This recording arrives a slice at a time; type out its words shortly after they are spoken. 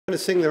going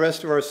to sing the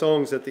rest of our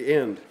songs at the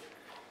end.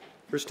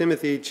 1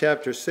 Timothy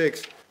chapter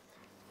 6.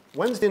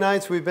 Wednesday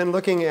nights we've been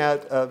looking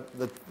at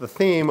the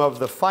theme of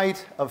the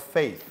fight of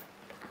faith.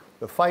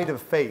 The fight of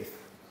faith.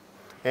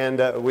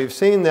 And we've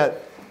seen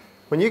that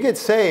when you get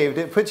saved,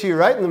 it puts you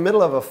right in the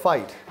middle of a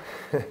fight.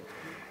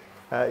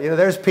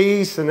 There's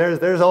peace and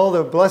there's all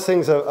the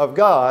blessings of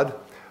God.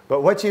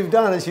 But what you've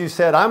done is you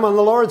said, I'm on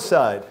the Lord's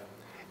side.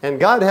 And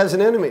God has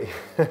an enemy.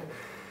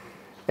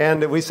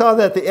 And we saw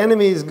that the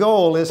enemy's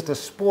goal is to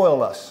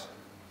spoil us.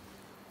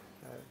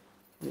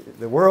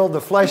 The world, the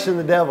flesh, and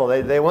the devil,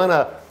 they want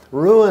to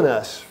ruin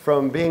us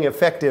from being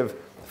effective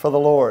for the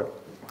Lord.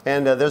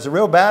 And there's a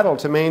real battle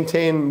to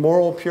maintain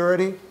moral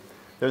purity.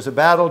 There's a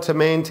battle to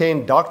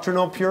maintain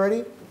doctrinal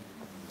purity.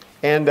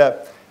 And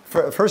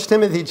 1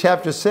 Timothy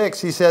chapter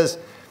 6, he says,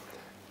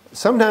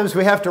 sometimes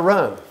we have to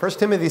run. 1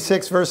 Timothy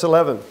 6, verse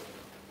 11.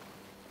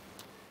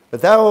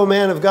 But thou, O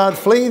man of God,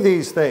 flee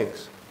these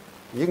things.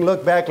 You can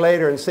look back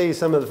later and see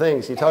some of the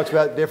things. He talks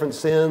about different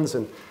sins,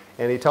 and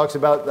he talks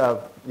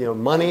about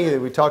money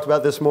that we talked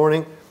about this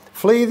morning.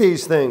 Flee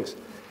these things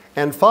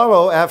and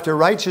follow after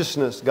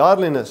righteousness,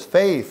 godliness,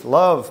 faith,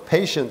 love,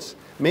 patience,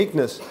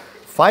 meekness.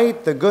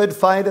 Fight the good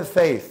fight of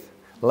faith.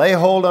 Lay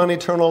hold on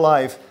eternal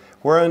life,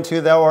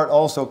 whereunto thou art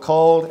also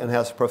called and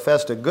hast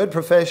professed a good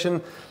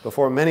profession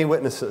before many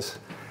witnesses.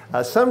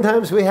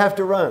 Sometimes we have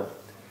to run.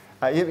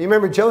 You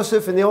remember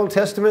Joseph in the Old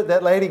Testament?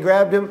 That lady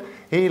grabbed him.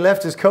 He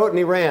left his coat and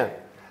he ran.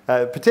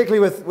 Particularly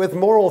with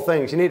moral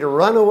things. You need to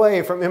run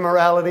away from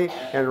immorality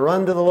and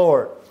run to the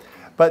Lord.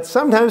 But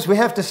sometimes we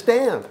have to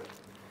stand.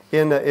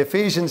 In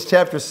Ephesians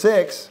chapter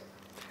 6,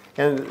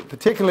 and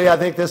particularly I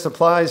think this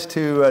applies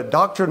to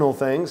doctrinal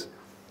things.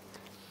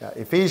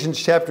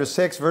 Ephesians chapter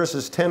 6,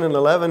 verses 10 and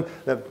 11.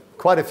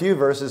 Quite a few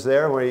verses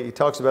there where he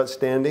talks about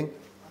standing.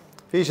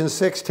 Ephesians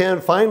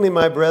 6:10, finally,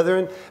 my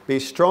brethren, be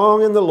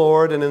strong in the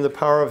Lord and in the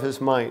power of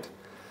his might.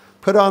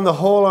 Put on the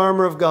whole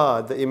armor of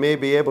God, that you may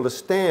be able to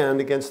stand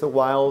against the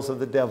wiles of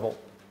the devil.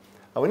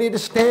 We need to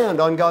stand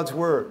on God's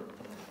word.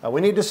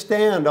 We need to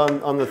stand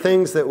on the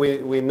things that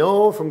we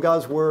know from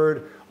God's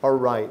word are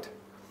right.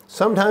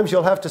 Sometimes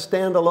you'll have to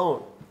stand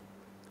alone.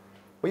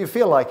 Well, you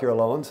feel like you're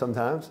alone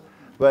sometimes.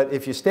 But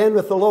if you stand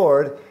with the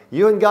Lord,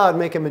 you and God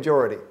make a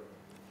majority.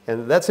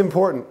 And that's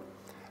important.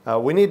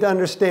 We need to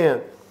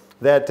understand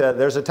that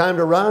there's a time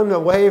to run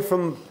away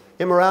from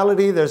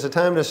immorality. There's a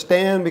time to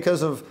stand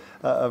because of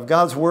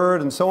God's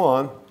word and so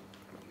on.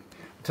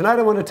 Tonight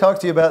I want to talk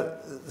to you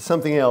about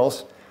something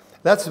else.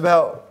 That's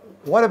about,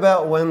 what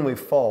about when we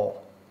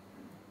fall?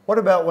 What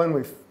about when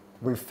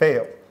we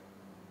fail?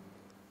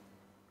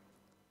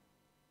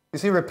 You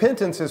see,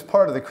 repentance is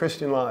part of the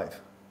Christian life.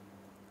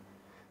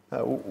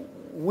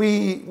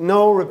 We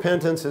know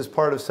repentance is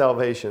part of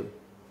salvation.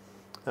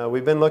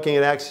 We've been looking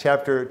at Acts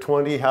chapter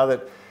 20, how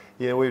that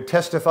we're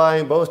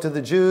testifying both to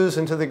the Jews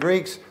and to the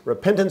Greeks,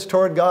 repentance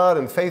toward God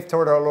and faith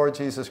toward our Lord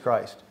Jesus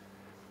Christ.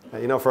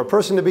 For a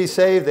person to be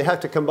saved, they have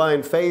to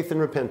combine faith and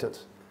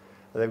repentance.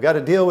 They've got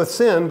to deal with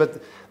sin,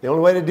 but the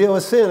only way to deal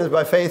with sin is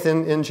by faith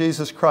in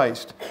Jesus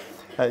Christ.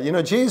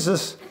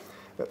 Jesus,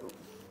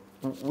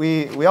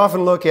 we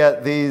often look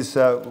at these,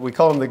 we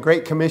call them the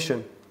Great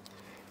Commission.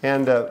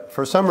 And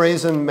for some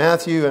reason,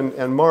 Matthew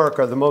and Mark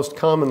are the most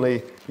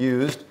commonly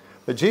used.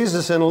 But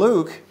Jesus in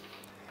Luke,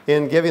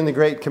 in giving the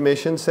Great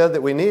Commission, said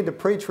that we need to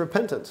preach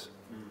repentance.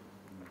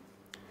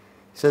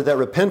 He said that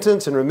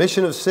repentance and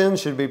remission of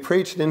sins should be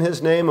preached in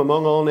his name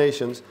among all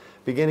nations,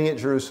 beginning at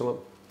Jerusalem.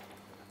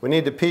 We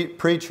need to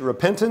preach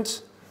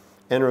repentance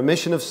and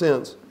remission of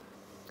sins.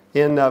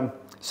 In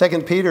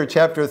 2 Peter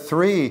chapter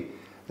 3,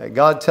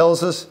 God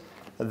tells us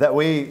that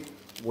we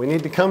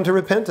need to come to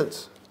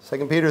repentance.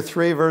 2 Peter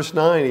 3, verse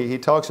 9, he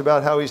talks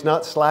about how he's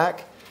not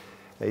slack.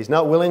 He's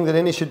not willing that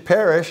any should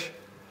perish,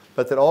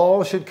 but that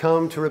all should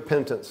come to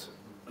repentance.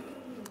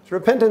 So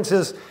repentance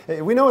is,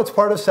 we know it's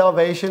part of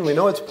salvation. We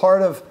know it's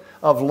part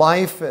of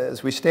life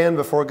as we stand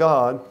before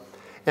God.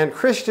 And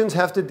Christians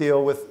have to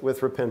deal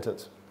with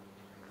repentance.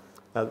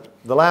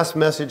 The last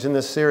message in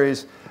this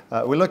series,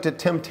 we looked at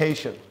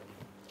temptation.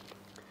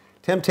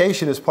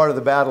 Temptation is part of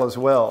the battle as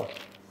well.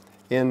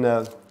 We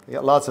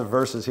got lots of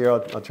verses here.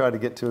 I'll try to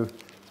get to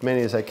as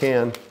many as I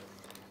can.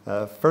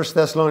 1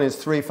 Thessalonians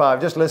 3:5,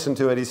 just listen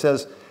to it. He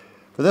says,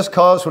 for this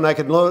cause, when I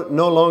could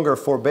no longer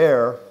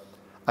forbear,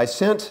 I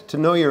sent to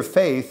know your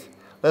faith,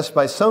 lest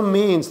by some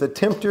means the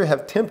tempter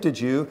have tempted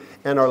you,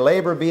 and our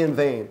labor be in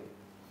vain.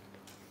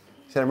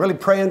 He said, I'm really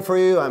praying for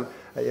you. I'm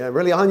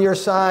really on your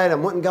side.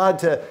 I'm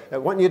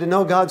wanting you to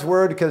know God's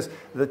word, because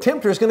the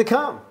tempter is going to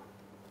come.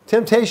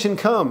 Temptation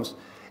comes.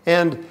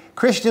 And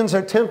Christians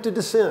are tempted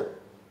to sin.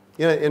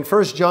 In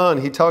 1 John,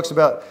 he talks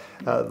about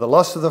the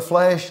lust of the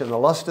flesh and the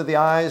lust of the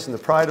eyes and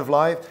the pride of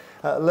life.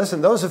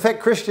 Listen, those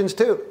affect Christians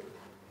too.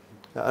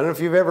 I don't know if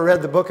you've ever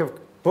read the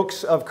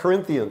books of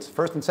Corinthians,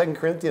 1 and 2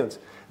 Corinthians.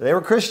 They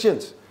were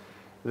Christians.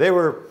 They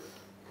were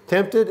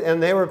tempted,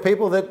 and they were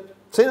people that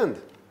sinned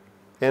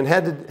and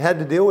had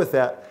to deal with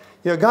that.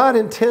 God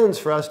intends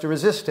for us to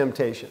resist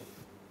temptation.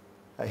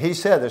 He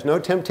said, there's no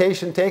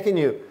temptation taken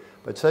you,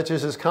 but such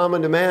as is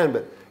common to man.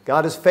 But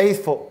God is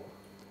faithful,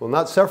 will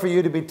not suffer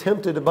you to be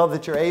tempted above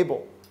that you're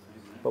able,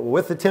 but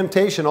with the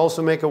temptation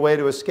also make a way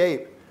to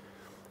escape.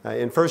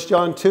 In 1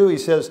 John 2, he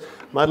says,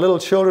 my little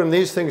children,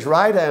 these things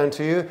write I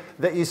unto you,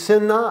 that ye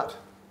sin not.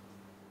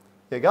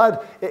 Yeah,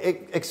 God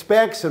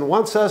expects and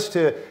wants us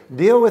to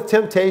deal with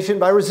temptation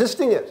by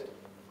resisting it.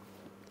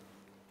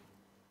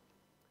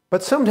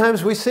 But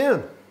sometimes we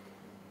sin.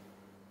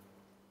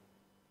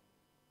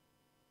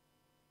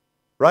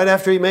 Right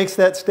after he makes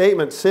that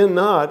statement, sin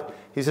not,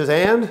 he says,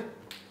 and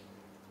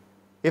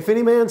if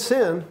any man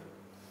sin,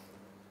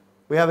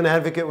 we have an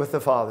advocate with the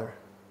Father,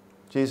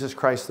 Jesus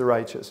Christ the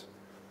righteous.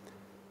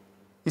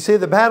 You see,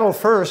 the battle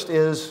first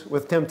is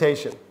with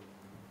temptation.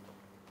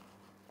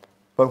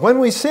 But when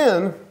we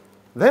sin,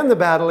 then the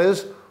battle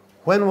is,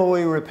 when will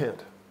we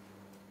repent?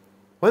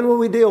 When will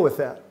we deal with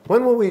that?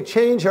 When will we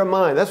change our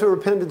mind? That's what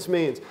repentance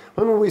means.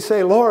 When will we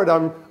say, Lord,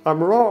 I'm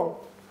wrong?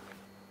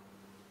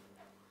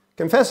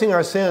 Confessing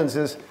our sins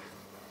is,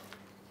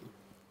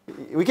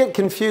 we get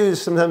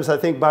confused sometimes, I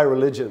think, by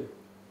religion,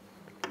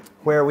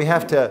 where we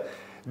have to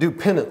do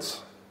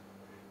penance.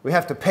 We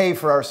have to pay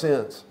for our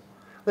sins.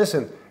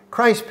 Listen,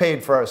 Christ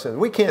paid for our sins.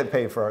 We can't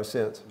pay for our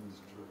sins.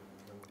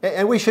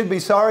 And we should be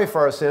sorry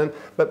for our sin,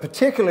 but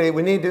particularly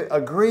we need to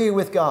agree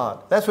with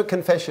God. That's what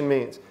confession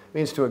means. It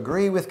means to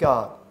agree with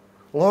God.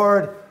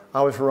 Lord,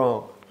 I was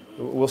wrong.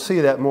 We'll see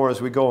that more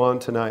as we go on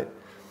tonight.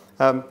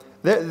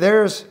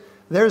 There's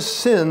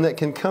sin that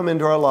can come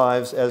into our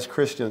lives as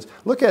Christians.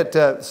 Look at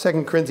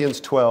 2 Corinthians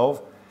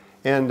 12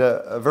 and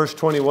verse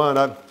 21.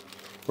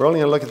 We're only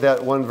going to look at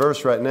that one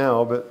verse right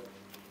now, but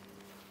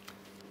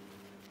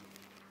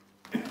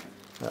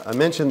I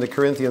mentioned the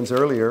Corinthians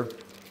earlier.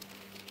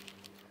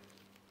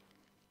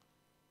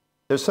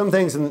 There's some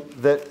things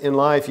that in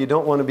life you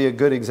don't want to be a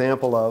good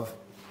example of.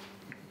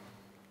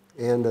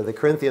 And the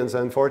Corinthians,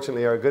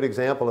 unfortunately, are a good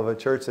example of a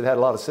church that had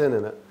a lot of sin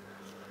in it.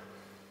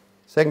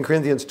 2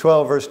 Corinthians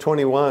 12, verse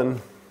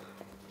 21.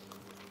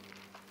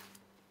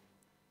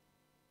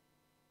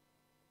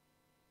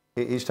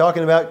 He's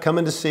talking about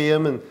coming to see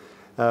him. And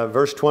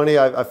verse 20,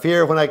 I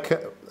fear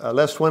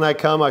lest when I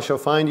come I shall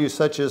find you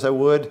such as I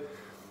would,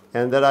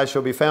 and that I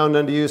shall be found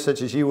unto you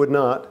such as ye would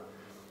not.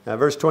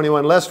 Verse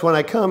 21, lest when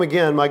I come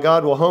again my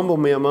God will humble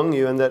me among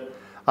you, and that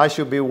I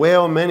shall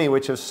bewail many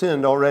which have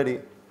sinned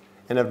already,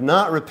 and have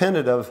not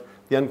repented of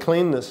the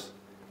uncleanness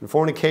and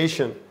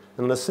fornication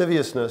and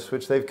lasciviousness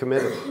which they've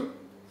committed.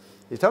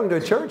 He's talking to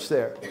a church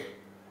there.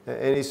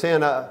 And he's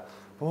saying,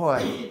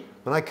 boy,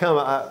 when I come,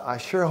 I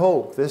sure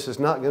hope this is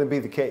not going to be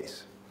the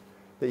case,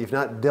 that you've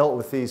not dealt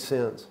with these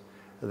sins,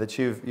 that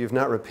you've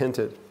not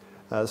repented.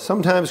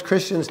 Sometimes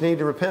Christians need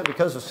to repent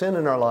because of sin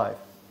in our life.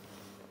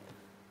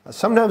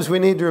 Sometimes we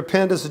need to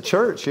repent as a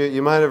church.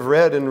 You might have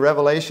read in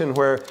Revelation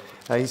where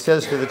he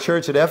says to the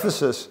church at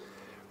Ephesus,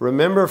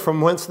 remember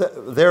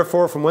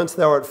therefore from whence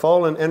thou art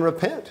fallen, and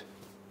repent,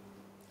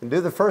 and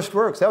do the first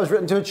works. That was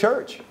written to a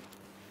church.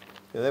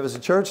 There was a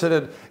church that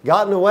had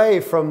gotten away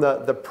from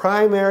the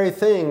primary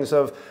things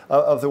of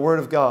the Word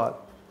of God.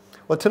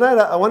 Well, tonight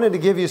I wanted to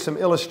give you some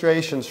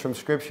illustrations from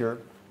Scripture.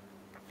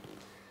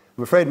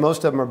 I'm afraid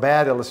most of them are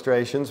bad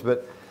illustrations,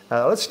 but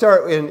let's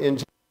start in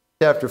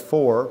chapter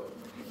 4.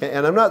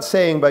 And I'm not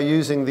saying by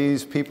using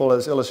these people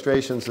as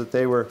illustrations that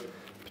they were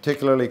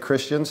particularly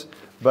Christians,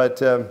 but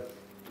when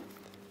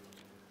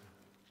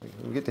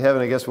we get to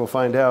heaven, I guess we'll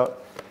find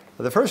out.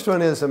 The first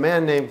one is a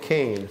man named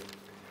Cain.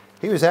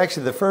 He was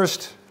actually the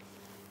first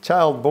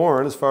child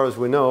born, as far as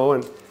we know,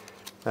 and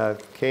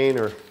Cain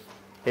or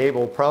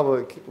Abel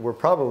were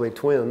probably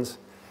twins.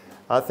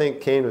 I think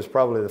Cain was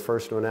probably the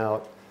first one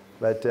out,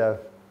 but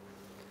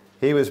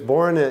he was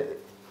born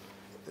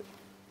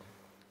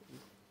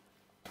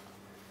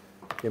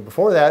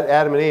before that,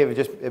 Adam and Eve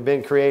had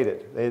been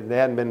created. They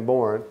hadn't been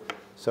born.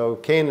 So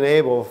Cain and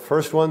Abel,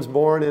 first ones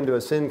born into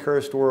a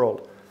sin-cursed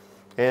world.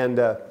 And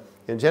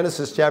in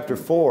Genesis chapter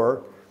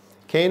 4,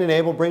 Cain and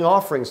Abel bring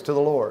offerings to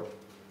the Lord.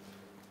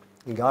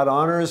 And God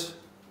honors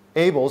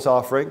Abel's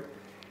offering.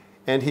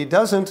 And he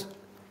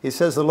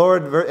says the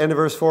Lord, end of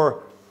verse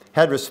 4,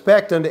 had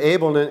respect unto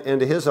Abel and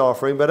to his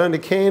offering, but unto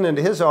Cain and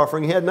to his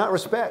offering he had not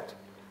respect.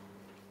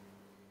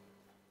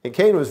 And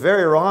Cain was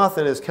very wroth,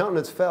 and his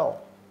countenance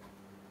fell.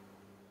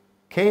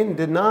 Cain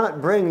did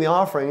not bring the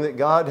offering that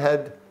God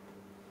had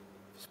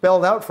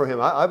spelled out for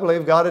him. I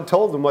believe God had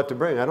told them what to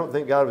bring. I don't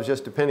think God was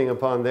just depending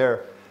upon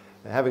their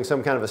having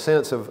some kind of a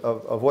sense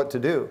of what to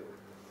do.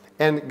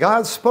 And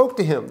God spoke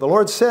to him. The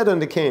Lord said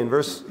unto Cain,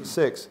 verse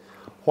 6,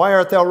 why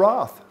art thou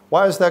wroth?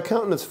 Why is thy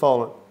countenance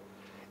fallen?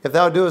 If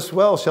thou doest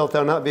well, shalt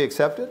thou not be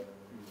accepted?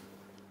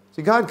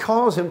 See, God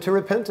calls him to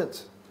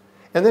repentance.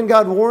 And then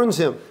God warns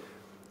him,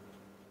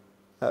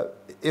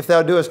 if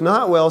thou doest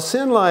not well,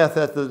 sin lieth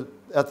at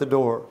the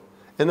door.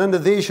 And unto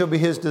thee shall be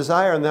his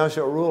desire, and thou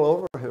shalt rule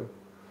over him.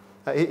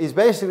 He's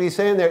basically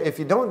saying there, if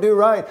you don't do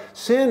right,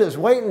 sin is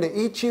waiting to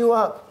eat you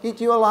up, eat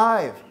you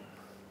alive.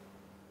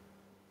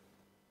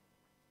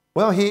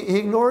 Well, he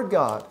ignored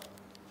God.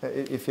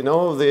 If you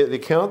know the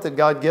account that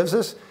God gives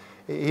us,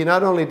 he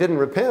not only didn't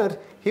repent,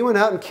 he went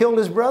out and killed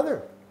his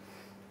brother.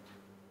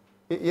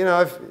 You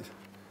know,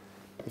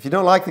 if you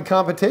don't like the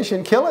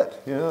competition, kill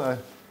it. You know,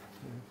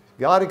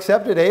 God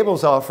accepted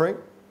Abel's offering,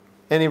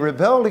 and he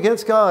rebelled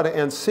against God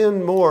and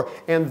sinned more.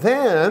 And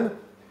then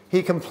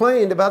he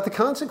complained about the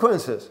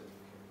consequences.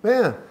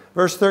 Man,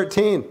 verse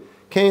 13,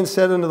 Cain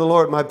said unto the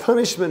Lord, my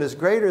punishment is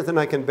greater than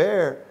I can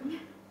bear.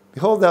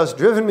 Behold, thou hast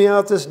driven me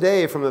out this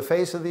day from the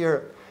face of the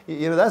earth.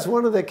 You know, that's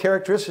one of the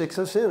characteristics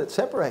of sin. It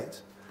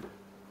separates.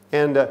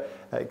 And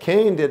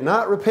Cain did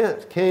not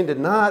repent. Cain did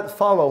not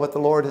follow what the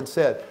Lord had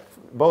said,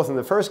 both in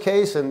the first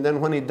case and then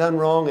when he'd done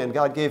wrong and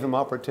God gave him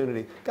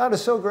opportunity. God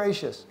is so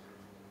gracious.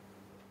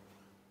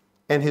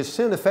 And his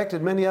sin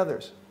affected many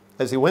others.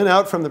 As he went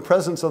out from the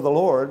presence of the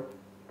Lord,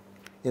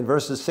 in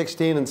verses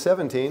 16 and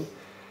 17,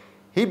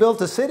 he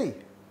built a city.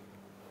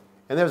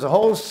 And there's a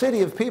whole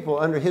city of people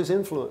under his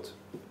influence.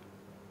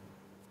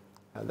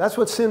 That's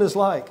what sin is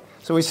like.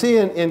 So we see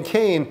in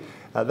Cain,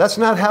 that's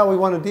not how we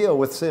want to deal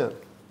with sin.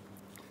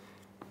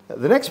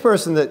 The next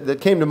person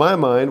that came to my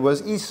mind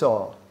was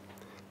Esau.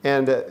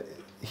 And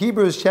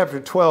Hebrews chapter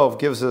 12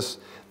 gives us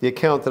the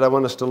account that I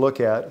want us to look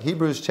at.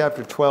 Hebrews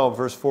chapter 12,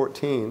 verse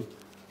 14.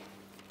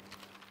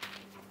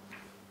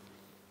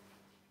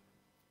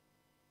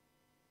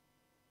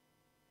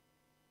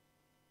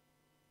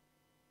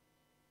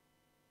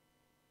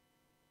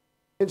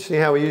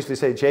 Interesting how we usually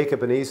say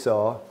Jacob and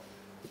Esau.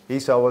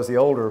 Esau was the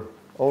older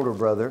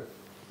brother.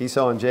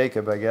 Esau and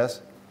Jacob, I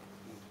guess.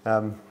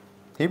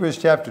 Hebrews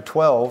chapter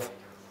 12.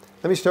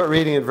 Let me start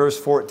reading in verse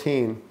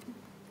 14.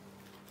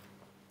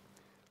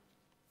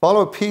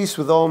 Follow peace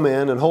with all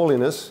men and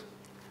holiness,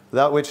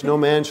 without which no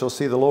man shall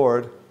see the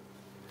Lord,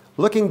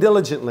 looking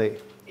diligently,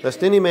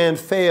 lest any man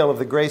fail of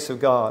the grace of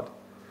God,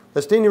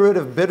 lest any root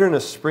of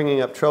bitterness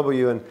springing up trouble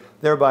you, and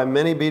thereby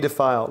many be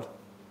defiled,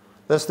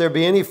 lest there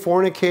be any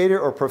fornicator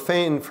or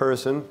profane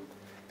person,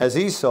 as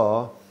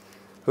Esau,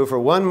 who for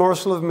one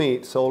morsel of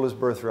meat sold his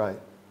birthright.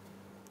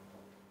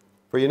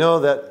 For you know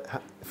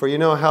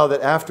how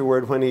that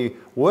afterward, when he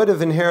would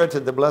have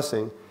inherited the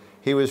blessing,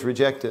 he was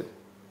rejected.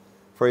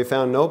 For he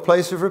found no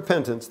place of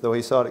repentance, though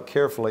he sought it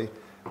carefully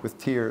with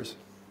tears.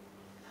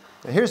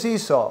 Now here's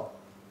Esau.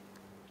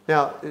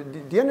 Now,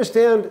 do you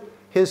understand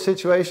his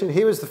situation?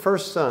 He was the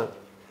first son.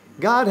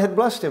 God had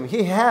blessed him.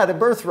 He had a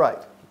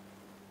birthright.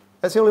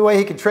 That's the only way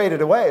he could trade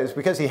it away, is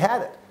because he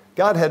had it.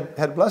 God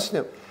had blessed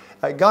him.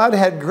 God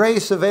had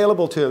grace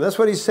available to him. That's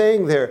what he's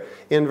saying there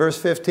in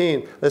verse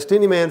 15. Lest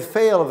any man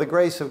fail of the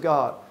grace of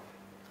God.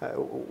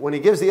 When he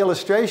gives the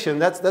illustration,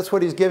 that's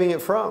what he's giving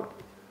it from.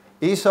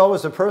 Esau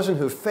was a person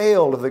who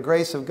failed of the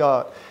grace of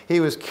God.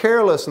 He was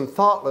careless and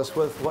thoughtless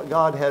with what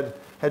God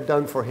had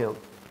done for him.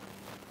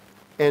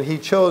 And he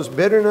chose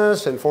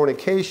bitterness and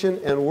fornication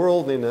and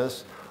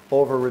worldliness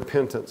over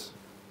repentance.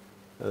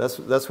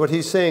 That's what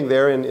he's saying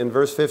there in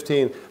verse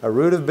 15. A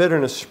root of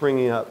bitterness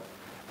springing up.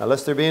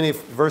 Lest there be any,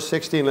 verse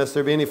 16, lest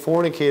there be any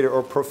fornicator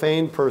or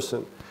profane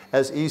person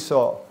as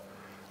Esau.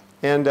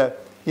 And,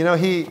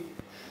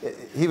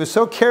 he was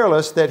so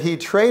careless that he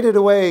traded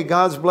away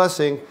God's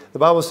blessing, the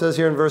Bible says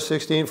here in verse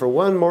 16, for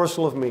one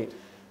morsel of meat.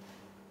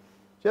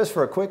 Just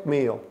for a quick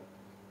meal.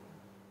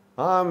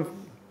 I'm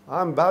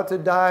about to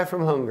die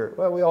from hunger.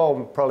 Well, we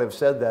all probably have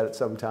said that at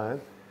some time.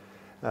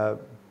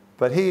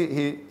 But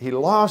he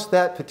lost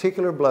that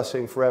particular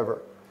blessing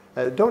forever.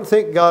 Don't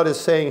think God is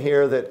saying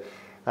here that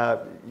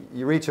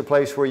you reach a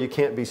place where you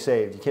can't be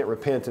saved. You can't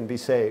repent and be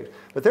saved.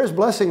 But there's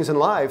blessings in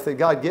life that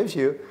God gives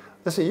you.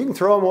 Listen, you can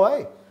throw them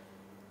away.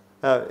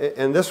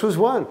 And this was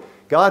one.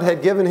 God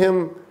had given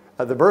him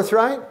the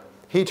birthright.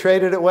 He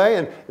traded it away.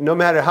 And no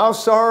matter how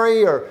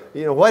sorry or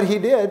what he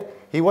did,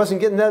 he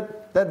wasn't getting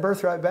that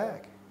birthright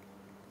back.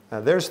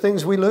 There's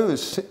things we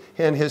lose.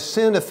 And his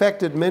sin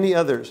affected many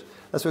others.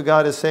 That's what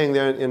God is saying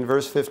there in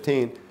verse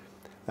 15.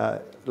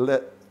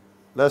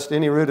 Lest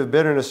any root of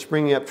bitterness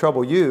springing up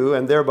trouble you,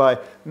 and thereby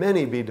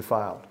many be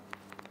defiled.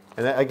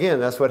 And again,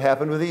 that's what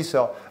happened with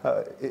Esau.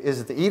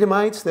 Is it the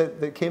Edomites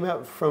that came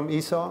out from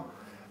Esau?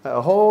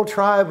 A whole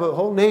tribe, a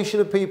whole nation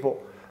of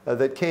people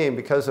that came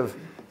because of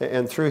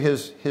and through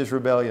his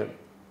rebellion.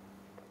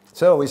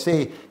 So we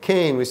see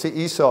Cain, we see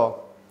Esau.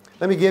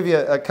 Let me give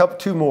you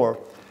two more.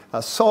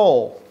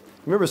 Saul.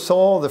 Remember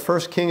Saul, the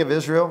first king of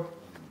Israel?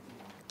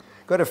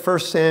 Go to 1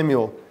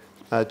 Samuel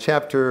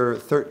chapter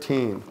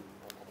 13.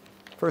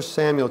 1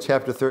 Samuel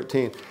chapter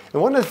 13.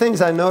 And one of the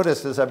things I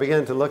noticed as I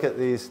began to look at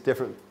these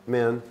different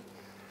men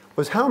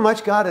was how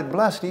much God had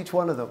blessed each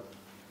one of them.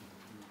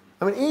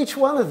 I mean, each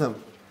one of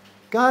them.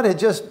 God had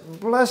just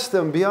blessed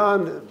them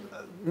beyond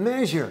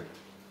measure.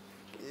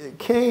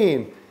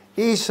 Cain,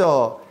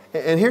 Esau,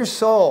 and here's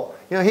Saul.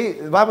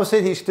 The Bible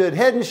said he stood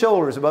head and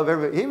shoulders above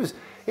everybody. He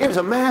was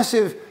a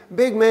massive,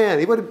 big man.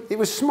 He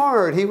was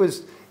smart. He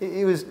was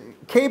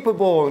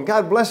capable, and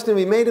God blessed him.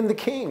 He made him the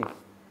king.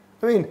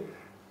 I mean,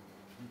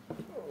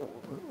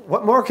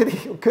 what more could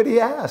he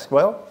ask?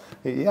 Well,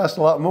 he asked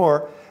a lot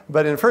more.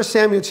 But in 1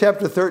 Samuel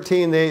chapter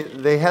 13,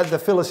 they had the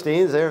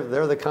Philistines.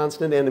 They're the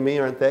constant enemy,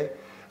 aren't they?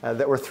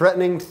 That were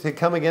threatening to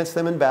come against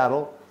them in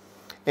battle.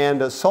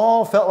 And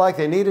Saul felt like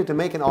they needed to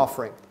make an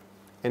offering.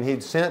 And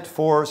he'd sent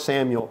for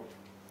Samuel.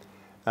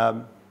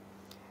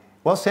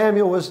 Well,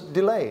 Samuel was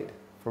delayed.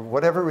 For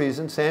whatever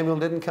reason, Samuel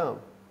didn't come.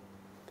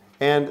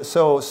 And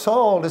so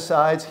Saul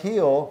decides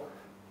he'll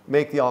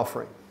make the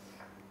offering.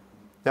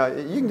 Now,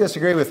 you can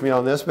disagree with me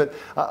on this, but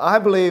I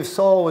believe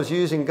Saul was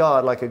using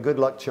God like a good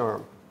luck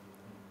charm.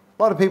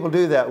 A lot of people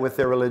do that with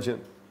their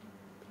religion.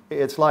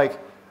 It's like,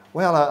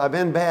 well, I've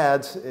been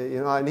bad,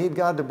 I need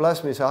God to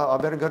bless me, so I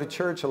better go to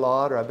church a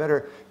lot, or I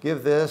better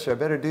give this, or I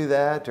better do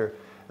that. Or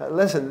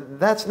listen,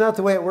 that's not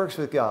the way it works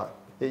with God.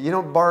 You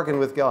don't bargain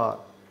with God.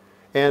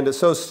 And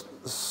so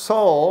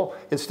Saul,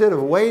 instead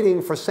of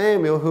waiting for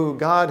Samuel, who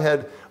God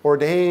had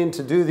ordained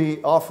to do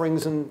the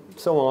offerings and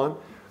so on,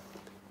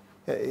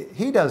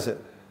 he does it.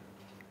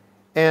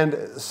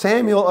 And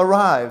Samuel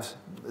arrives.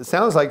 It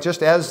sounds like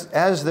just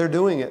as they're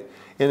doing it.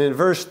 And in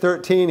verse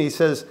 13, he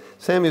says,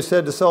 Samuel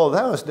said to Saul,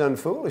 "Thou hast done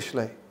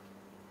foolishly."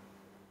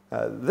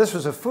 This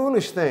was a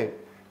foolish thing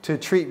to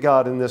treat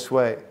God in this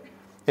way.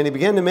 And he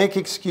began to make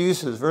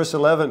excuses. Verse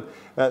 11,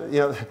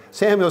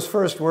 Samuel's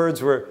first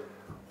words were,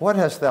 "What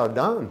hast thou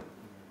done?"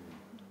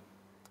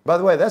 By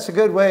the way, that's a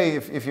good way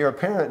if you're a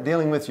parent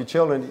dealing with your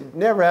children.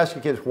 Never ask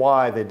your kids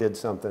why they did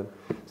something.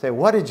 Say,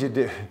 "What did you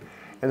do?"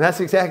 And that's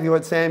exactly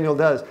what Samuel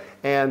does.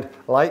 And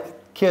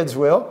like kids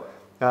will,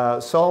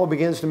 Saul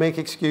begins to make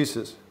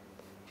excuses.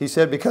 He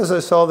said, "Because I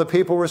saw the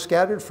people were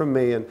scattered from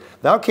me, and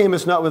thou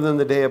camest not within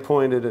the day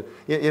appointed."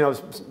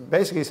 And,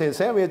 basically saying,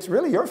 "Samuel, it's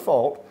really your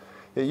fault.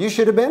 You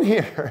should have been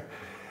here."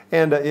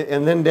 And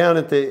then down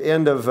at the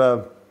end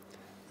of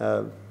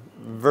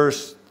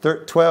verse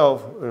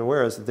 12,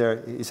 where is it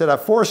there? He said, "I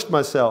forced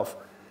myself."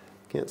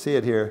 Can't see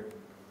it here.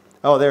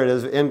 Oh, there it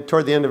is.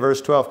 Toward the end of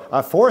verse 12.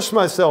 "I forced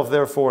myself,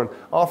 therefore, and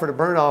offered a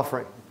burnt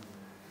offering."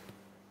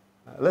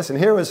 Listen,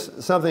 here was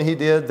something he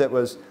did that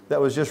was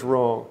just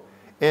wrong.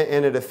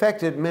 And it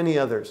affected many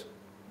others.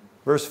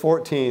 Verse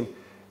 14,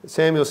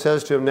 Samuel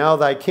says to him, "Now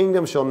thy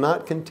kingdom shall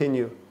not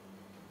continue.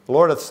 The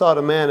Lord hath sought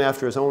a man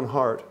after his own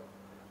heart.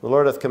 The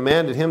Lord hath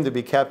commanded him to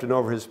be captain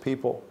over his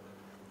people."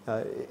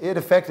 It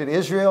affected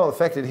Israel,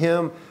 affected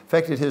him,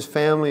 affected his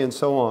family, and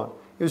so on.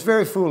 It was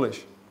very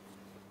foolish.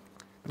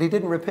 But he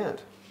didn't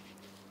repent.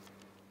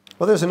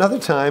 Well, there's another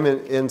time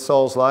in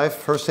Saul's life,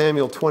 1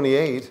 Samuel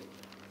 28,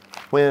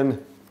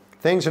 when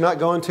things are not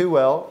going too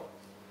well.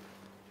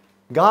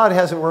 God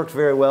hasn't worked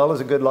very well as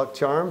a good luck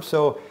charm,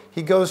 so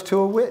he goes to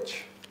a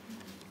witch.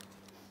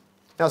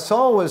 Now,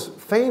 Saul was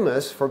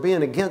famous for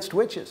being against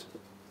witches.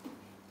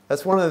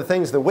 That's one of the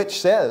things the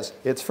witch says.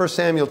 It's 1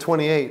 Samuel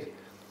 28.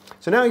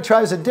 So now he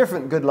tries a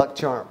different good luck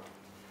charm.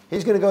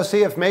 He's going to go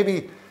see if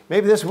maybe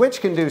this witch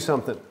can do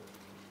something.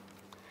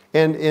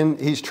 And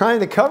he's trying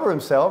to cover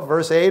himself.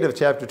 Verse 8 of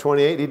chapter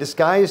 28, he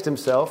disguised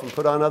himself and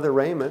put on other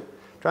raiment,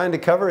 trying to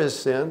cover his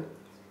sin.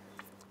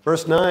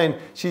 Verse 9,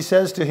 she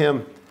says to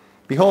him,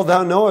 "Behold,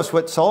 thou knowest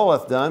what Saul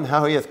hath done,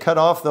 how he hath cut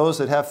off those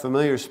that have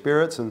familiar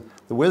spirits and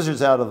the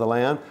wizards out of the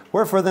land.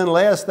 Wherefore then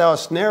layest thou a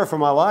snare for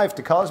my life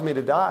to cause me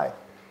to die?"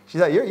 She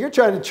said, you're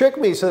trying to trick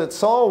me so that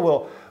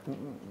Saul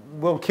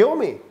will kill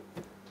me.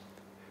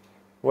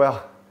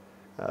 Well,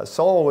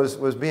 Saul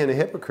was being a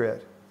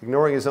hypocrite,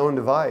 ignoring his own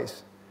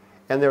device.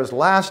 And there's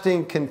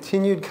lasting,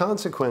 continued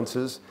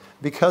consequences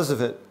because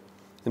of it.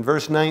 In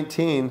verse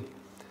 19,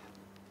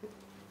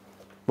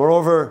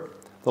 "Moreover,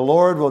 the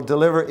Lord will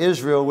deliver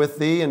Israel with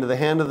thee into the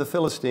hand of the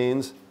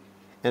Philistines,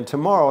 and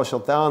tomorrow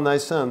shalt thou and thy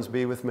sons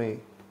be with me."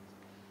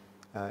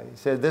 He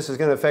said this is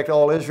going to affect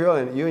all Israel,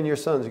 and you and your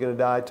sons are going to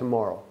die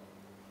tomorrow.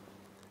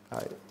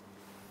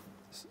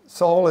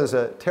 Saul is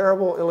a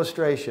terrible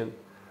illustration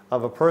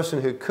of a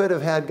person who could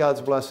have had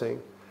God's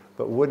blessing,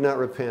 but would not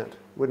repent,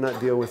 would not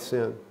deal with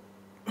sin.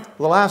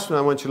 The last one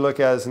I want you to look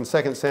at is in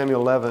 2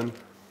 Samuel 11,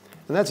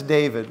 and that's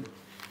David.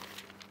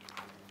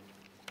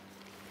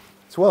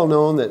 It's well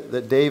known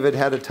that David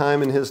had a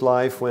time in his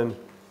life when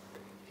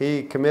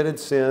he committed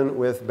sin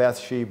with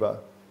Bathsheba.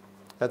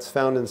 That's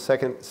found in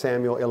 2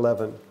 Samuel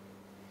 11.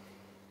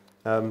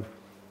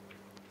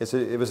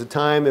 It was a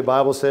time, the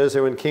Bible says,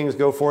 that when kings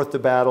go forth to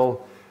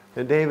battle,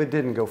 and David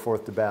didn't go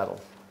forth to battle.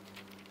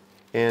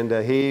 And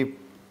he,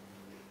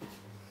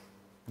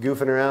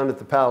 goofing around at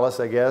the palace,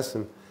 I guess,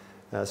 and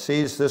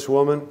sees this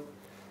woman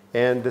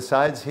and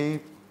decides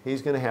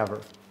he's going to have her.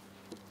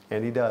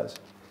 And he does.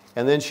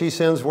 And then she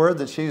sends word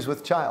that she's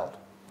with child,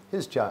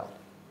 his child.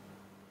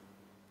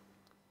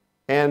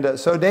 And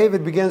so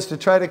David begins to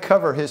try to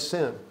cover his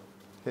sin.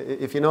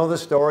 If you know the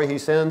story, he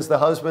sends the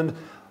husband,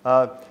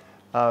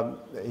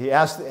 he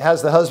has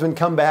the husband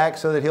come back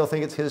so that he'll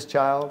think it's his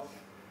child.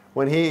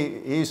 When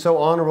he's so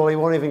honorable, he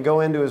won't even go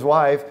into his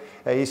wife.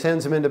 He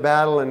sends him into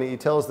battle, and he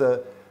tells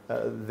the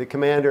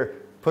commander,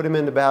 put him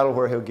into battle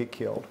where he'll get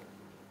killed.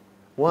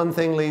 One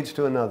thing leads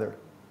to another.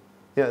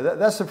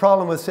 That's the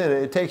problem with sin.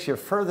 It takes you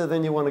further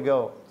than you want to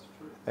go.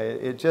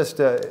 It's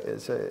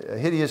a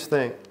hideous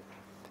thing.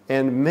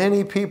 And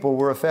many people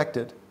were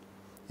affected.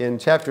 In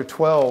chapter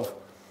 12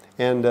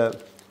 and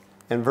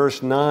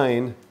verse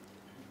 9,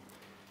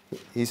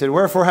 he said,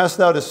 "Wherefore hast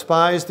thou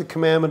despised the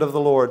commandment of the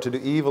Lord to do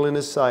evil in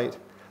his sight?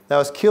 Thou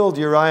hast killed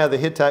Uriah the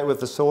Hittite with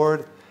the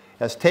sword,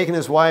 hast taken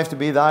his wife to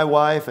be thy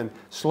wife, and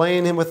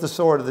slain him with the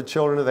sword of the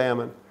children of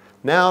Ammon.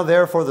 Now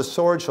therefore the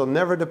sword shall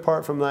never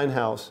depart from thine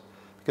house,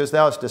 because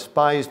thou hast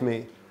despised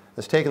me,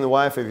 hast taken the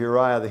wife of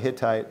Uriah the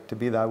Hittite to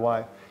be thy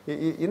wife.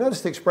 You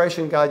notice the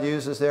expression God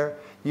uses there?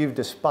 You've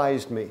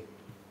despised me.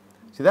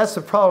 See, that's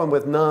the problem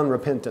with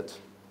non-repentance.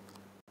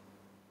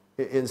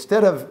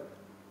 Instead of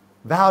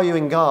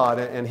valuing God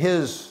and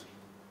His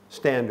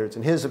standards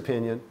and His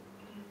opinion,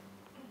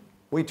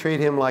 we treat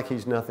Him like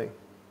He's nothing.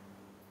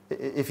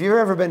 If you've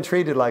ever been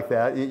treated like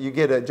that, you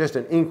get just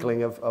an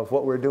inkling of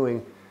what we're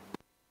doing.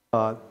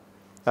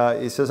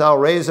 He says, I'll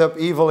raise up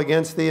evil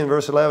against thee, in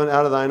verse 11,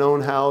 out of thine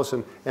own house,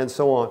 and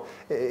so on.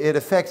 It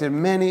affected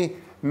many,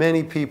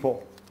 many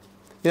people.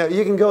 You know,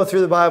 you can go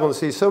through the Bible and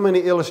see so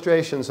many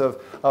illustrations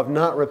of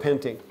not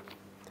repenting.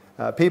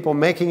 People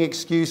making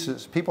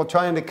excuses, people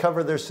trying to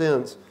cover their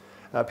sins,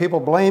 people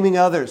blaming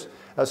others,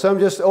 some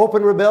just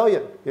open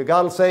rebellion. You know,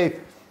 God will say,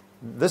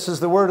 this is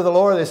the word of the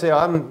Lord. They say,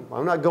 I'm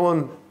not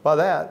going by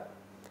that.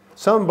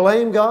 Some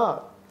blame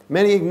God.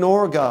 Many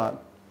ignore God.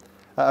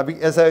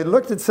 As I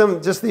looked at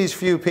just these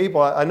few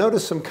people, I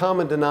noticed some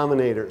common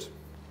denominators.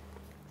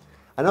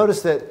 I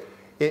noticed that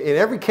in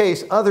every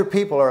case, other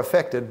people are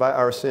affected by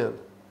our sin.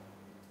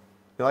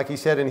 Like he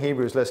said in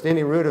Hebrews, lest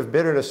any root of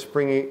bitterness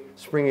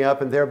springing up,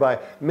 and thereby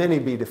many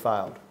be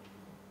defiled.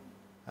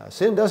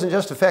 Sin doesn't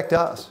just affect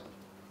us.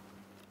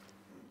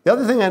 The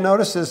other thing I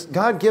noticed is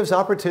God gives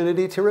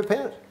opportunity to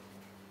repent.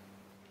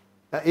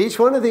 Each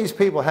one of these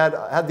people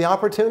had the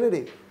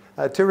opportunity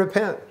to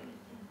repent.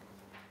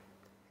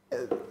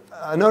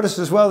 I noticed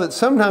as well that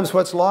sometimes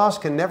what's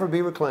lost can never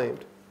be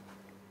reclaimed.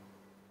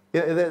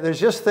 There's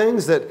just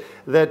things that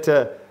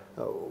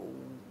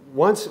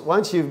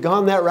once you've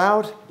gone that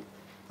route,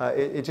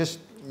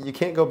 you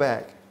can't go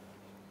back.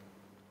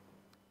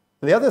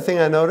 And the other thing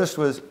I noticed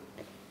was,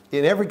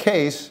 in every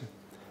case,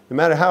 no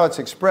matter how it's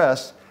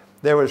expressed,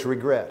 there was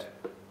regret.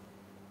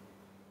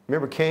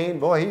 Remember Cain?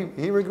 Boy,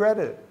 he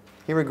regretted it.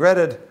 He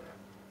regretted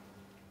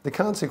the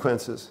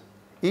consequences.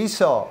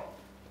 Esau,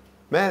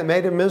 man, it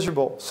made him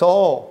miserable.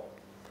 Saul.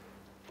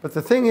 But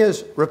the thing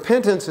is,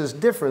 repentance is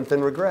different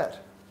than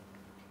regret.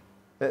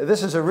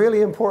 This is a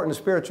really important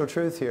spiritual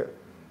truth here.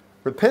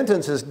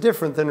 Repentance is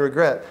different than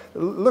regret.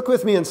 Look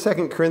with me in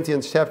 2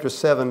 Corinthians chapter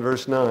 7,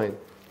 verse 9.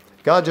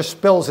 God just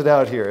spells it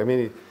out here. I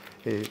mean,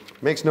 he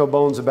makes no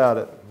bones about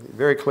it.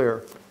 Very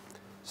clear.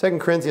 2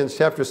 Corinthians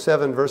chapter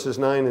 7, verses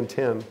 9 and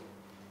 10.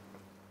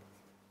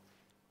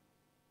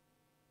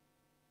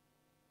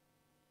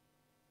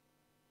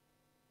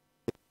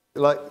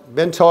 Like,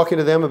 been talking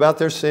to them about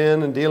their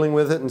sin and dealing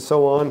with it and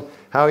so on,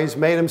 how he's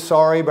made them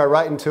sorry by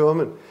writing to them.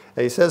 And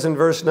he says in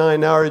verse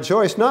 9, Now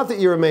rejoice not that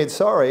you were made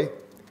sorry,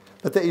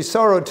 but that you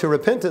sorrowed to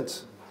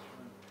repentance.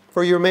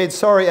 For you were made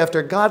sorry after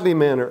a godly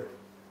manner,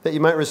 that you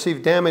might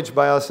receive damage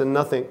by us in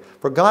nothing.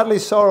 For godly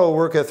sorrow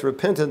worketh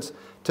repentance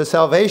to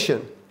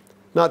salvation,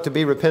 not to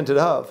be repented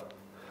of.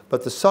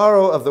 But the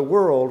sorrow of the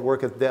world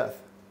worketh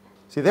death.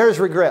 See, there's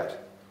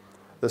regret.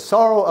 The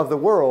sorrow of the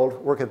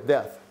world worketh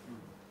death.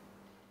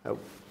 Now,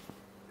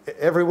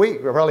 every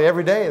week, or probably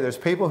every day, there's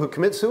people who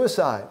commit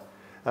suicide,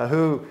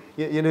 who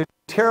do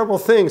terrible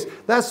things.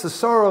 That's the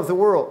sorrow of the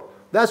world.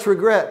 That's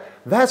regret.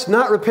 That's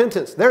not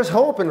repentance. There's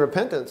hope in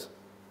repentance,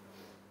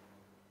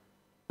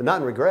 but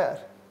not in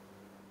regret.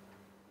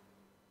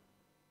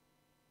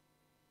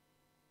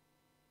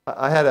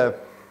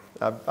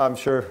 I'm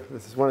sure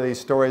this is one of these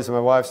stories that my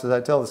wife says,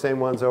 I tell the same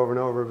ones over and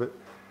over,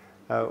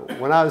 but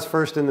when I was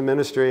first in the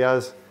ministry, I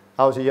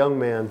was a young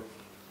man.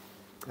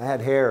 I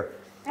had hair,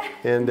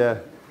 and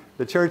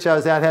the church I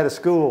was at had a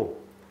school,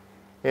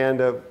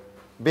 and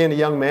being a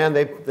young man,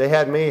 they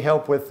had me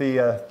help with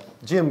the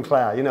gym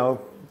class,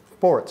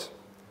 sports.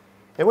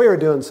 And we were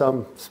doing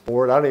some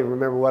sport. I don't even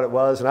remember what it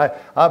was. And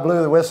I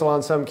blew the whistle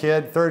on some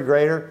kid, third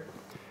grader.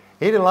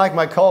 He didn't like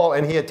my call,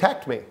 and he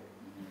attacked me.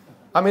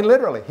 I mean,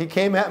 literally. He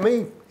came at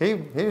me. He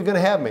was going to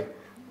have me.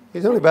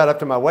 He's only about up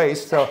to my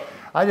waist. So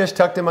I just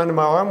tucked him under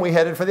my arm. We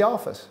headed for the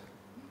office.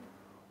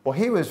 Well,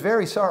 he was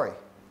very sorry.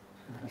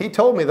 He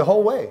told me the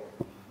whole way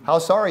how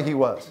sorry he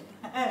was.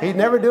 He'd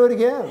never do it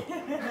again.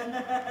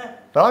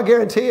 But I'll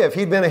guarantee you, if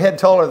he'd been a head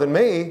taller than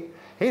me,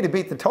 he'd have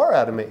beat the tar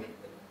out of me.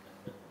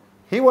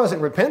 He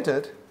wasn't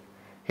repentant.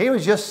 He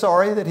was just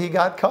sorry that he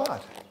got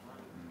caught.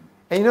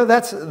 And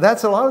that's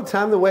a lot of the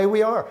time the way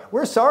we are.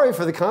 We're sorry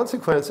for the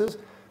consequences.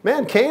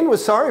 Man, Cain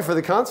was sorry for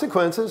the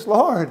consequences.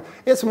 Lord,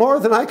 it's more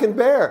than I can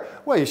bear.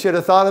 Well, you should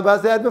have thought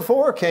about that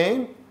before,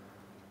 Cain.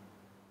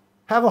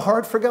 Have a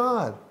heart for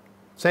God.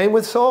 Same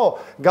with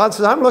Saul. God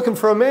says, I'm looking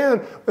for a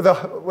man with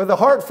a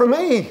heart for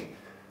me.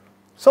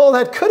 Saul,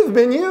 that could have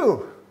been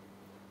you.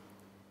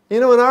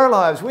 In our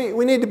lives,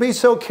 we need to be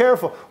so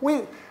careful.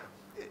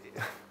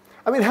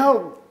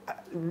 How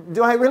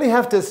do I really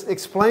have to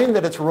explain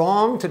that it's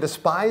wrong to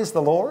despise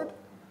the Lord?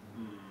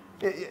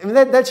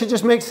 That should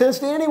just make sense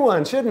to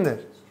anyone, shouldn't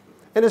it?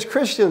 And as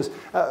Christians,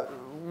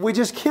 we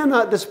just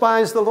cannot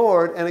despise the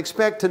Lord and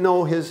expect to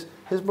know His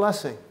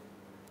blessing.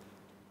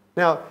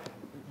 Now,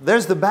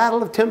 there's the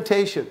battle of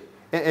temptation.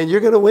 And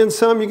you're going to win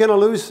some, you're going to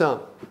lose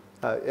some.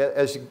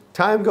 As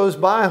time goes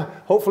by,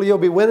 hopefully you'll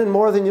be winning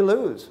more than you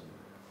lose.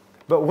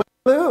 But when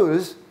you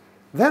lose,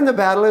 Then the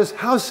battle is,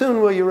 how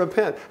soon will you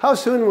repent? How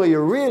soon will you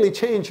really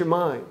change your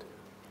mind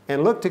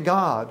and look to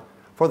God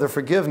for the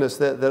forgiveness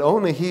that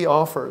only He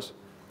offers?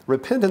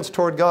 Repentance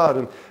toward God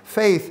and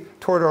faith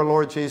toward our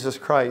Lord Jesus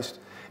Christ.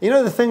 You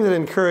know, the thing that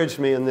encouraged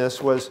me in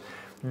this was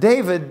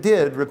David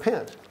did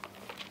repent.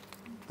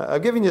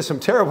 I've given you some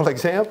terrible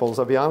examples,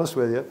 I'll be honest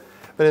with you.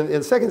 But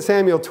in 2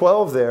 Samuel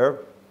 12 there,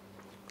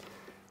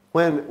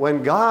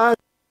 when God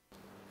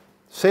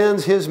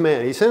sends His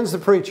man, He sends the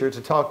preacher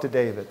to talk to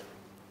David.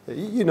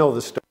 You know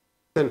the story.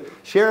 And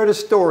shared a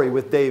story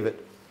with David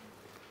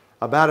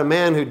about a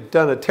man who'd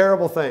done a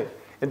terrible thing.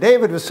 And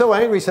David was so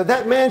angry, he said,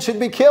 that man should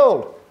be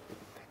killed.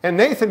 And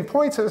Nathan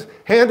points his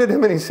hand at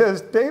him and he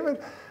says,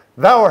 David,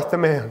 thou art the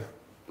man.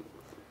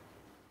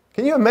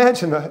 Can you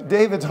imagine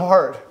David's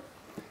heart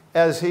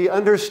as he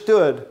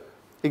understood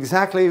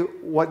exactly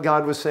what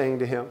God was saying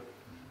to him?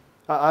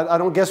 I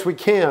don't guess we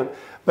can.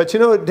 But you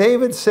know what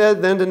David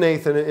said then to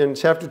Nathan in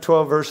chapter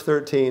 12, verse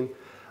 13?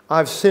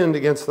 I've sinned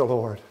against the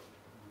Lord.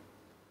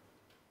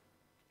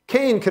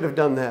 Cain could have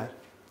done that.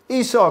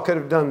 Esau could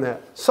have done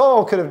that.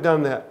 Saul could have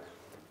done that.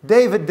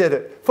 David did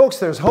it. Folks,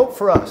 there's hope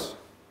for us.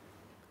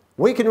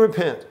 We can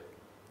repent.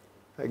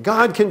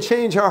 God can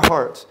change our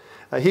hearts.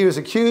 He was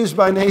accused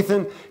by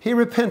Nathan. He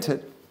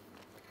repented.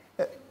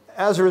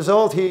 As a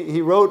result, he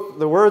wrote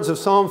the words of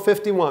Psalm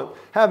 51.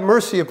 Have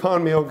mercy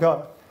upon me, O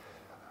God,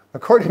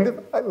 according to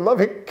thy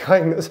loving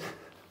kindness,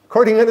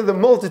 according unto the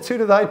multitude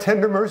of thy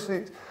tender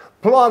mercies.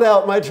 Blot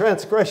out my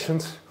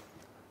transgressions.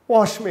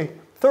 Wash me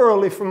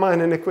thoroughly from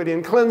mine iniquity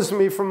and cleanse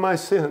me from my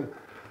sin.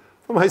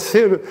 For my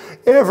sin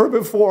ever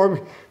before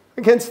me.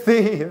 Against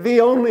thee,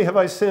 thee only have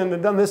I sinned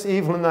and done this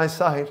evil in thy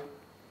sight,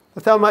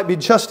 that thou might be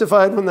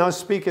justified when thou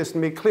speakest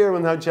and be clear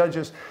when thou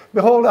judgest.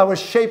 Behold, I was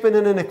shapen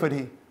in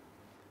iniquity,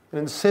 and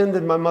in sin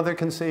did my mother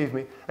conceive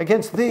me.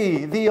 Against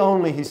thee, thee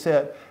only, he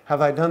said,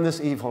 have I done this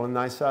evil in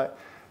thy sight.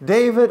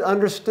 David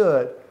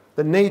understood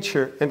the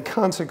nature and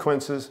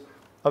consequences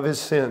of his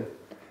sin.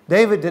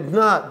 David did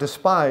not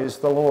despise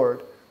the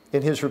Lord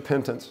in his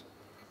repentance.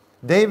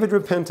 David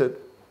repented,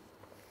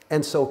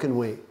 and so can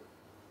we.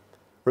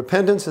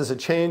 Repentance is a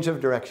change of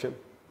direction.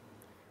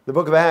 The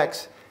book of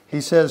Acts,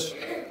 he says,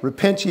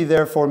 repent ye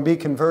therefore and be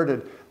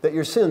converted, that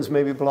your sins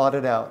may be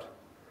blotted out.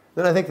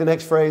 Then I think the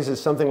next phrase is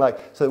something like,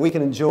 so that we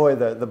can enjoy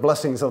the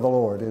blessings of the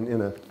Lord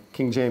in a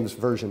King James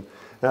version.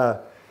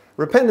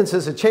 Repentance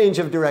is a change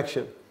of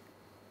direction.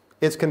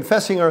 It's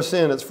confessing our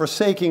sin. It's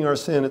forsaking our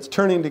sin. It's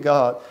turning to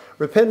God.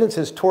 Repentance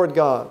is toward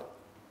God,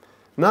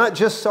 not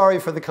just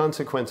sorry for the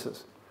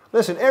consequences.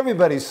 Listen,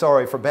 everybody's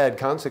sorry for bad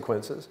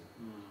consequences.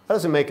 That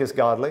doesn't make us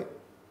godly.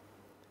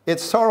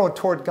 It's sorrow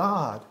toward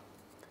God.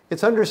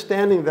 It's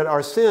understanding that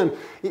our sin,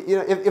 you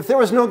know, if there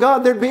was no God,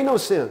 there'd be no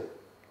sin.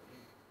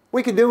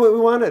 We could do what we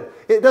wanted.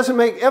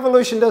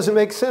 Evolution doesn't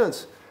make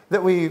sense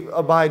that we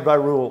abide by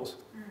rules.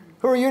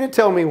 Who are you to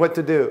tell me what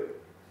to do?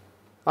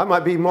 I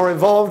might be more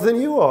involved than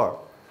you are.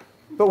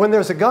 But when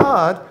there's a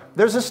God,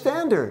 there's a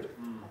standard.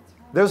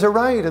 There's a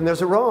right and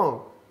there's a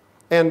wrong.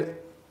 And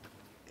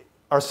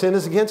our sin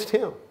is against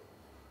Him.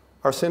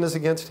 Our sin is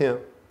against Him.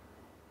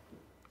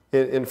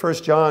 In 1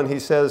 John, he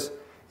says,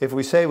 if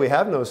we say we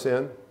have no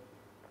sin,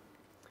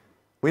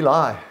 we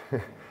lie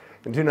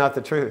and do not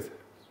the truth.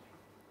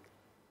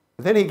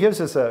 But then he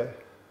gives us a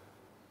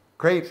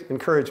great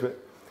encouragement.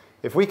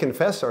 If we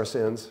confess our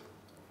sins,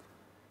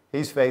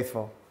 He's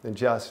faithful and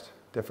just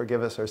to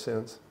forgive us our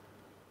sins,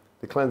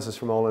 to cleanse us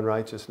from all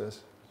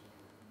unrighteousness.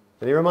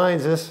 And he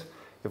reminds us,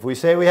 if we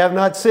say we have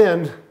not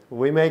sinned,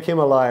 we make Him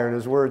a liar and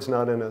His word's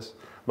not in us.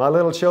 My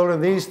little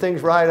children, these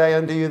things write I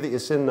unto you, that you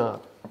sin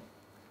not.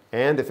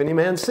 And if any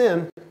man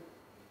sin,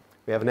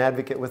 we have an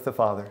advocate with the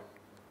Father,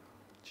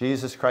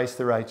 Jesus Christ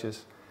the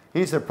righteous.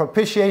 He's the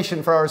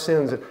propitiation for our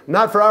sins,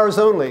 not for ours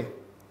only,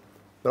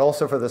 but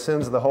also for the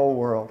sins of the whole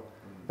world.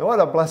 And what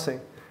a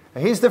blessing.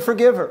 He's the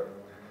forgiver.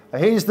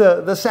 He's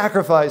the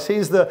sacrifice.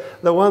 He's the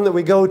one that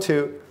we go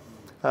to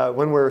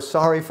when we're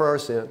sorry for our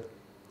sin,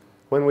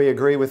 when we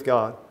agree with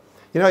God.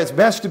 You know, it's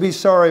best to be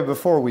sorry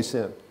before we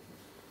sin.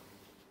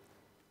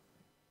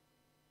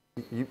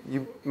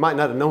 You might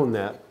not have known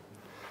that.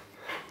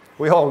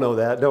 We all know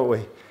that, don't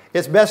we?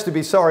 It's best to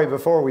be sorry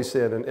before we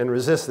sin and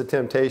resist the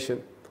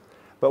temptation.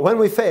 But when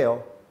we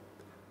fail,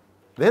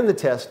 then the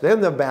test,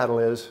 then the battle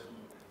is,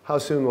 how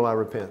soon will I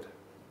repent?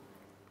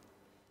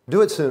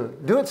 Do it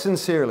soon. Do it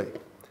sincerely.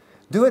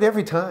 Do it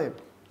every time.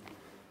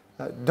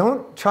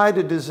 Don't try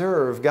to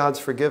deserve God's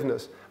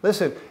forgiveness.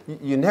 Listen,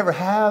 you never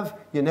have,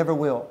 you never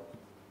will.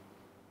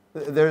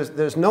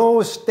 There's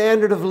no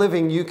standard of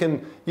living you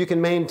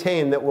can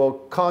maintain that will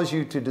cause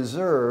you to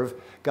deserve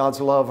God's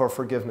love or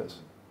forgiveness.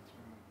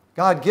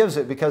 God gives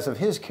it because of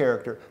His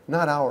character,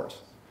 not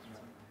ours.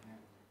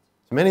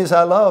 As many as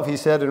I love, He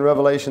said in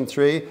Revelation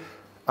 3,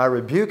 I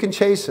rebuke and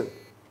chasten.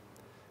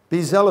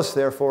 Be zealous,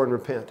 therefore, and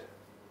repent.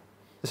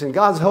 Listen,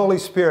 God's Holy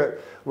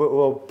Spirit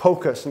will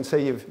poke us and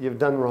say, you've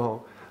done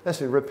wrong.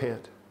 Listen,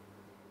 repent.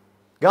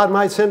 God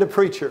might send a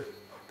preacher.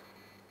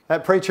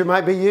 That preacher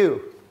might be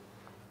you,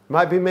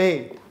 might be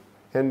me,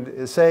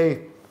 and say,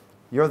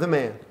 you're the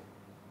man.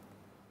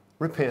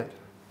 Repent.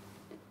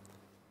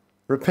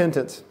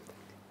 Repentance.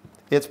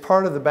 It's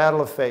part of the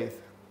battle of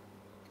faith.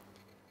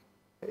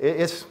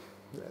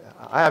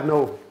 I have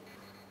no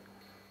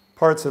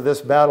parts of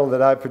this battle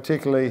that I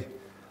particularly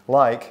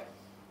like,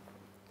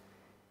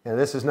 and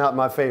this is not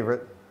my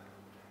favorite,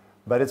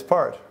 but it's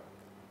part.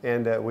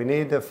 And we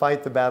need to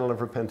fight the battle of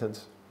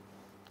repentance.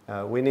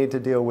 We need to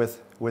deal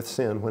with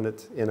sin when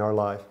it's in our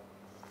life.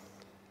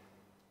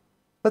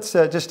 Let's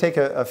just take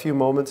a few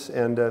moments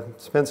and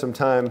spend some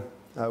time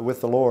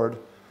with the Lord.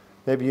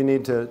 Maybe you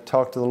need to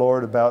talk to the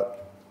Lord about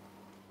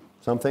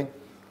something,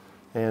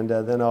 and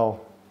then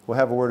we'll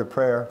have a word of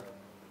prayer.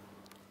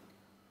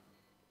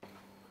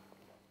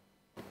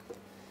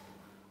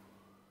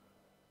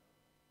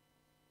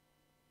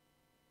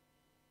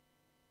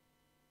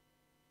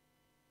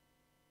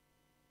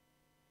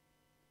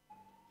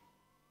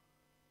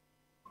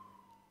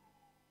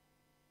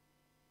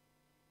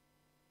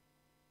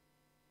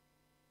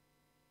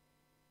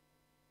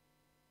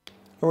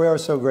 We are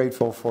so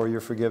grateful for your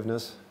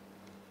forgiveness.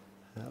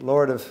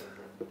 Lord,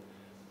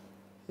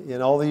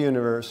 in all the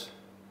universe,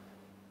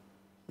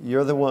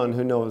 you're the one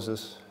who knows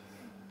us,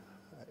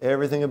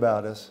 everything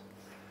about us,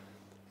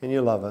 and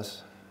you love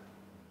us,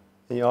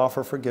 and you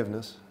offer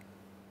forgiveness.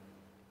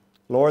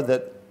 Lord,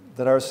 that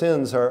our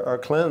sins are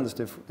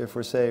cleansed if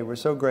we're saved. We're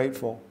so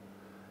grateful.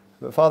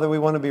 But Father, we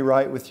want to be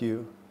right with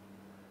you.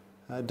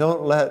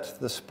 Don't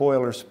let the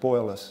spoiler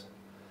spoil us.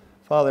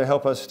 Father,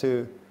 help us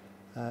to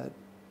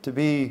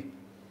be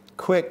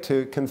quick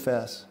to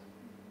confess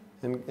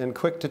and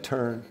quick to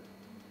turn.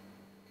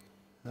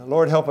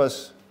 Lord, help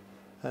us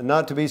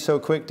not to be so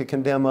quick to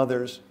condemn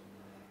others,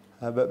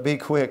 but be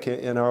quick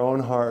in our own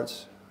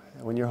hearts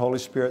when your Holy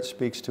Spirit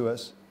speaks to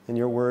us and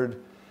your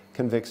word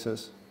convicts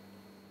us.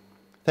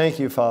 Thank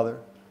you, Father,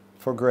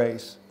 for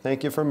grace.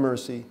 Thank you for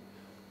mercy.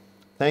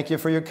 Thank you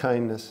for your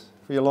kindness,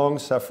 for your long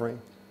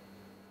suffering.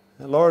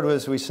 And Lord,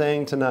 as we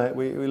sang tonight,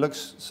 we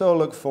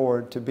look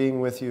forward to being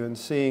with you and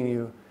seeing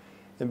you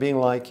and being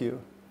like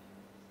you.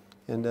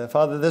 And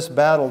Father, this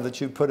battle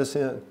that you've put us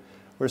in,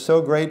 we're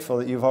so grateful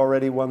that you've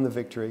already won the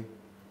victory.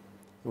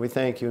 And we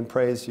thank you and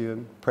praise you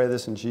and pray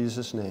this in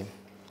Jesus' name.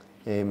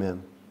 Amen.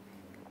 I'm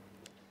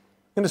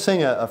going to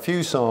sing a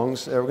few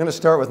songs. We're going to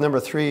start with number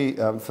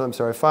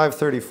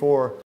 534.